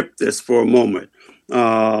shift this for a moment,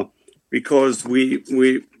 because we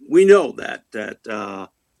know that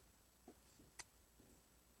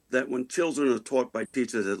when children are taught by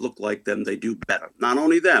teachers that look like them, they do better. Not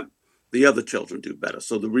only them, the other children do better.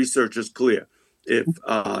 So the research is clear. If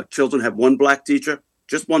children have one black teacher,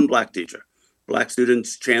 just one black teacher, black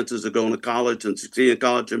students' chances of going to college and succeeding in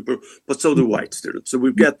college improve, but so do white students. So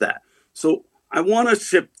we get that. So I want to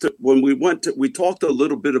shift to when we talked a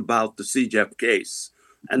little bit about the CJEF case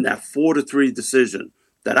and that 4-3 decision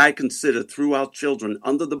that I consider threw out children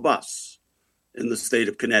under the bus in the state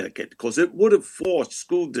of Connecticut, because it would have forced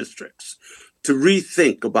school districts to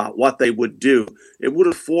rethink about what they would do. It would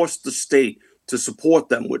have forced the state to support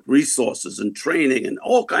them with resources and training, and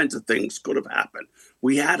all kinds of things could have happened.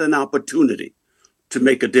 We had an opportunity to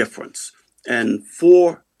make a difference. And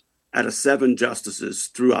 4 out of 7 justices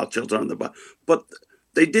threw out children on the bus. But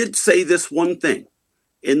they did say this one thing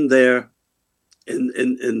in their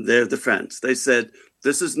defense. They said,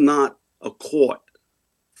 this is not a court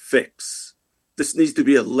fix. This needs to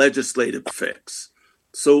be a legislative fix.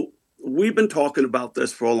 So we've been talking about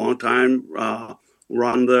this for a long time.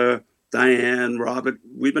 Rhonda, Diane, Robert,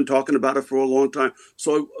 we've been talking about it for a long time.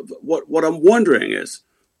 So what I'm wondering is,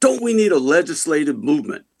 don't we need a legislative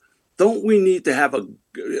movement? Don't we need to have it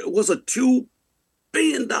was a $2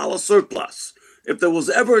 billion surplus. If there was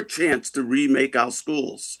ever a chance to remake our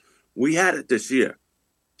schools, we had it this year,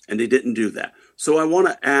 and they didn't do that. So I want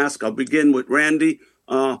to ask, I'll begin with Randy.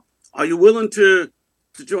 Are you willing to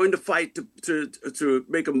join the fight to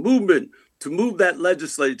make a movement, to move that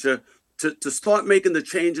legislature to start making the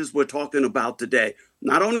changes we're talking about today?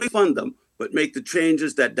 Not only fund them, but make the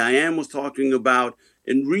changes that Diane was talking about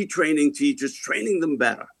in retraining teachers, training them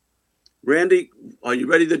better. Randy, are you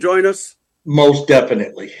ready to join us? Most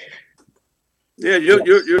definitely. Yeah,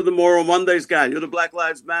 you're the Moral Mondays guy. You're the Black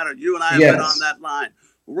Lives Matter. You and I have been on that line.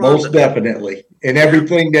 Rhonda. Most definitely. And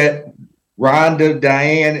everything that Rhonda,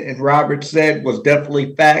 Diane, and Robert said was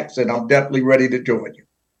definitely facts, and I'm definitely ready to join you.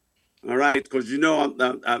 All right, because I'm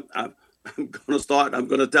going to start. I'm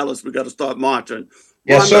going to tell us we got to start marching.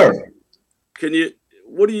 Yes, Rhonda, sir.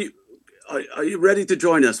 Are you ready to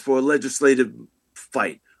join us for a legislative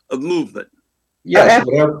fight, a movement? Yes.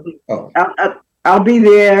 I'll be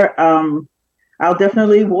there. I'll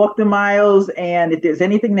definitely walk the miles. And if there's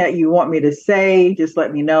anything that you want me to say, just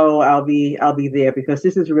let me know. I'll be there, because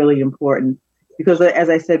this is really important. Because as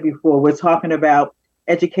I said before, we're talking about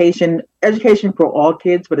education for all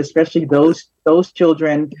kids, but especially those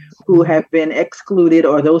children who have been excluded,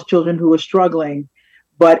 or those children who are struggling.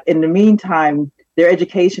 But in the meantime, their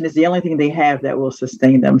education is the only thing they have that will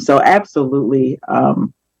sustain them. So absolutely,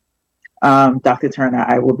 Dr. Turner,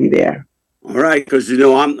 I will be there. All right, because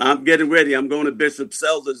I'm getting ready. I'm going to Bishop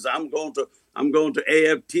Seldes. I'm going to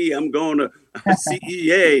AFT. I'm going to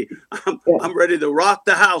CEA. I'm ready to rock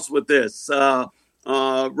the house with this.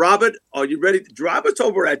 Robert, are you ready? Robert's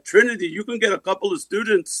over at Trinity. You can get a couple of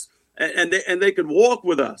students, and they can walk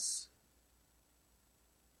with us.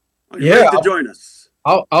 Are you ready to join us?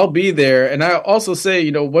 I'll be there. And I also say,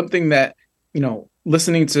 one thing that,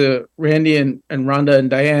 listening to Randy and Rhonda and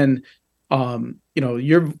Diane,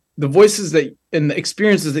 the voices that and the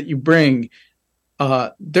experiences that you bring,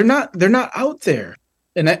 they're not out there.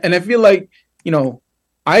 And I feel like,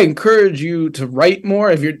 I encourage you to write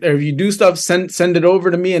more. If you do stuff, send it over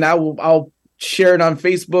to me, and I'll share it on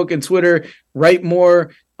Facebook and Twitter. Write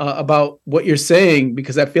more about what you're saying,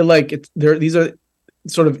 because I feel like these are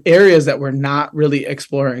sort of areas that we're not really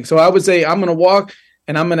exploring. So I would say I'm going to walk,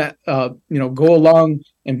 and I'm going to go along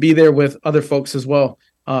and be there with other folks as well,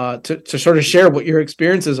 to sort of share what your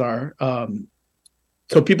experiences are,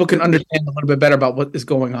 so people can understand a little bit better about what is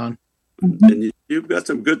going on. And you've got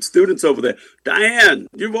some good students over there. Diane,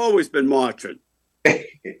 you've always been marching.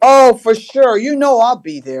 Oh, for sure. I'll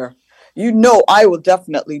be there. I will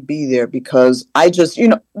definitely be there, because I just,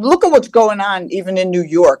 look at what's going on even in New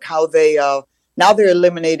York, how they now they're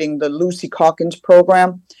eliminating the Lucy Calkins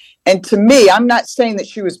program. And to me, I'm not saying that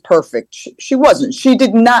she was perfect. She wasn't. She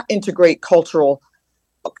did not integrate cultural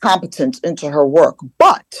competence into her work.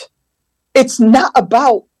 But it's not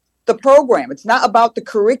about the program. It's not about the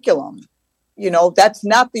curriculum. That's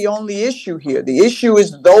not the only issue here. The issue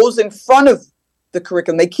is those in front of the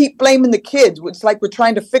curriculum. They keep blaming the kids. It's like we're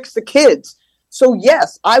trying to fix the kids. So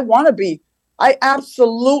yes, I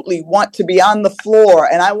absolutely want to be on the floor,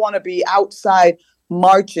 and I want to be outside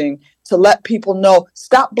marching to let people know,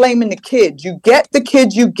 stop blaming the kids. You get the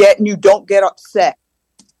kids you get, and you don't get upset.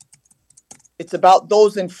 It's about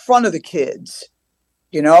those in front of the kids,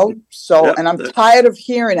 So, and I'm tired of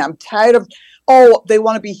hearing, I'm tired of, they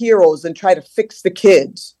want to be heroes and try to fix the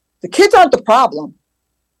kids. The kids aren't the problem.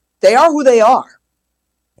 They are who they are.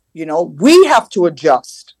 We have to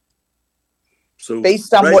adjust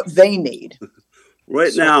based on what they need.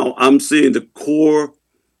 Now, I'm seeing the core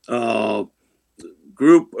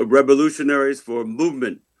group of revolutionaries for a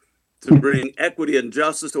movement to bring equity and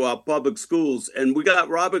justice to our public schools. And we got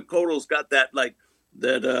Robert Kodel's got that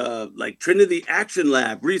Trinity Action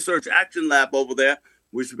Lab, Research Action Lab over there.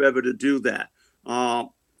 We should be able to do that. And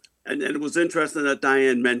it was interesting that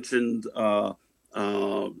Diane mentioned,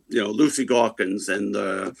 Lucy Gawkins and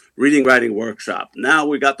the reading writing workshop. Now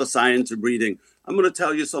we got the science of reading. I'm going to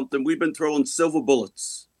tell you something. We've been throwing silver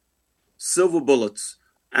bullets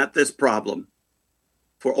at this problem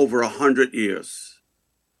for over 100 years.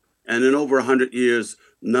 And in over 100 years,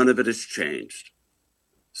 none of it has changed.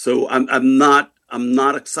 So I'm not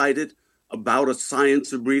excited about a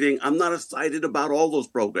science of reading. I'm not excited about all those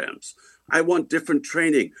programs. I want different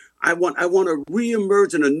training. I want to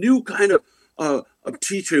reemerge in a new kind of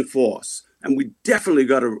teaching force. And we definitely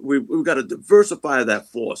we've got to diversify that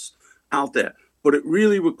force out there. But it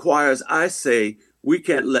really requires, I say, we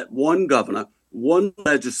can't let one governor, one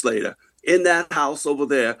legislator in that house over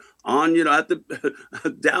there on, at the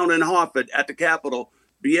down in Hartford at the Capitol,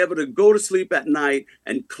 be able to go to sleep at night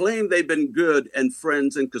and claim they've been good and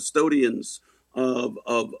friends and custodians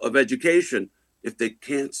of education if they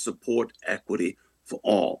can't support equity for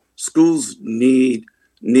all. Schools need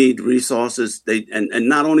resources. And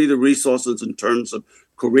not only the resources in terms of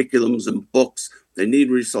curriculums and books, they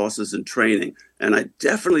need resources and training. And I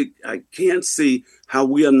can't see how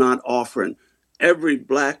we are not offering every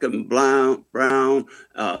black and brown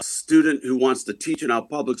student who wants to teach in our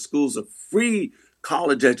public schools a free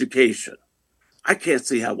college education. I can't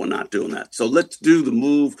see how we're not doing that. So let's do the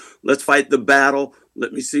move. Let's fight the battle.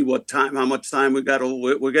 Let me see how much time we got.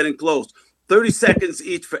 We're getting close. 30 seconds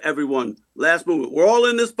each for everyone. Last movement. We're all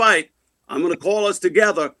in this fight. I'm going to call us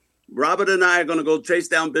together. Robert and I are going to go chase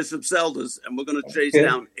down Bishop Selders, and we're going to chase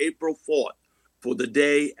down April 4th for the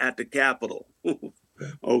day at the Capitol.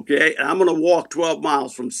 Okay? And I'm going to walk 12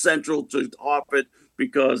 miles from Central to Hartford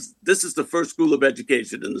because this is the first school of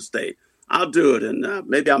education in the state. I'll do it, and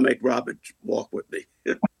maybe I'll make Robert walk with me.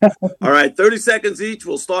 All right, 30 seconds each.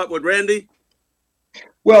 We'll start with Randy.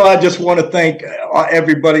 Well, I just want to thank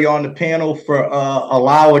everybody on the panel for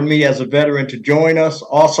allowing me as a veteran to join us.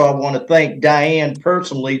 Also, I want to thank Diane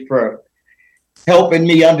personally for helping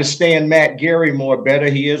me understand Matt Gary more better.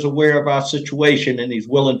 He is aware of our situation and he's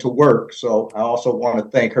willing to work. So I also want to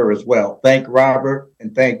thank her as well. Thank Robert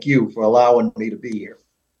and thank you for allowing me to be here.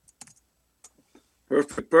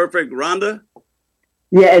 Perfect. Rhonda?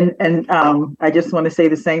 Yeah, and I just want to say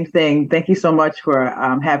the same thing. Thank you so much for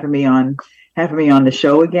having me on the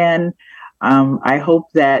show again. I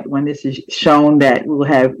hope that when this is shown that we'll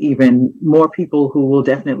have even more people who will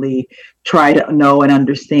definitely try to know and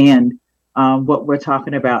understand what we're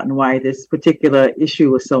talking about and why this particular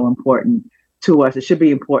issue is so important to us. It should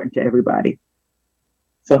be important to everybody.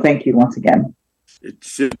 So thank you once again.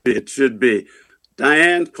 It should be.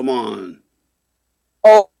 Diane, come on.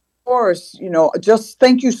 Oh, of course, just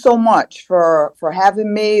thank you so much for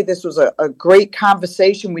having me. This was a great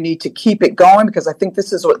conversation. We need to keep it going because I think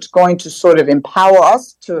this is what's going to sort of empower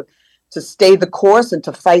us to stay the course and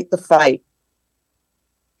to fight the fight.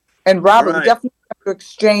 And Robert, we definitely have to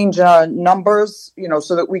exchange numbers,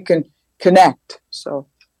 so that we can connect. So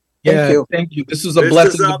thank you. This was a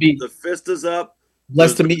blessing to be. The fist is up.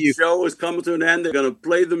 Blessed to meet you. The show is coming to an end. They're going to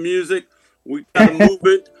play the music. We got a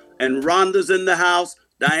movement. And Rhonda's in the house,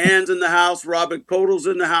 Diane's in the house, Robert Kodel's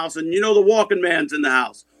in the house, and the walking man's in the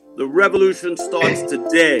house. The revolution starts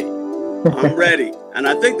today. I'm ready. And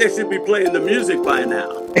I think they should be playing the music by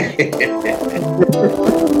now.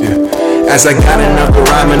 As I got another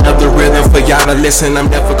rhyme, another rhythm for y'all to listen.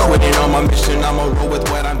 I'm never quitting on my mission. I'm on roll with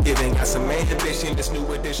what I'm giving. Got some inhibition, this new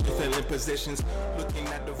edition, filling positions. Looking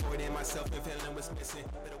at the void in myself and feeling what's missing.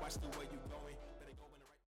 Better watch the way you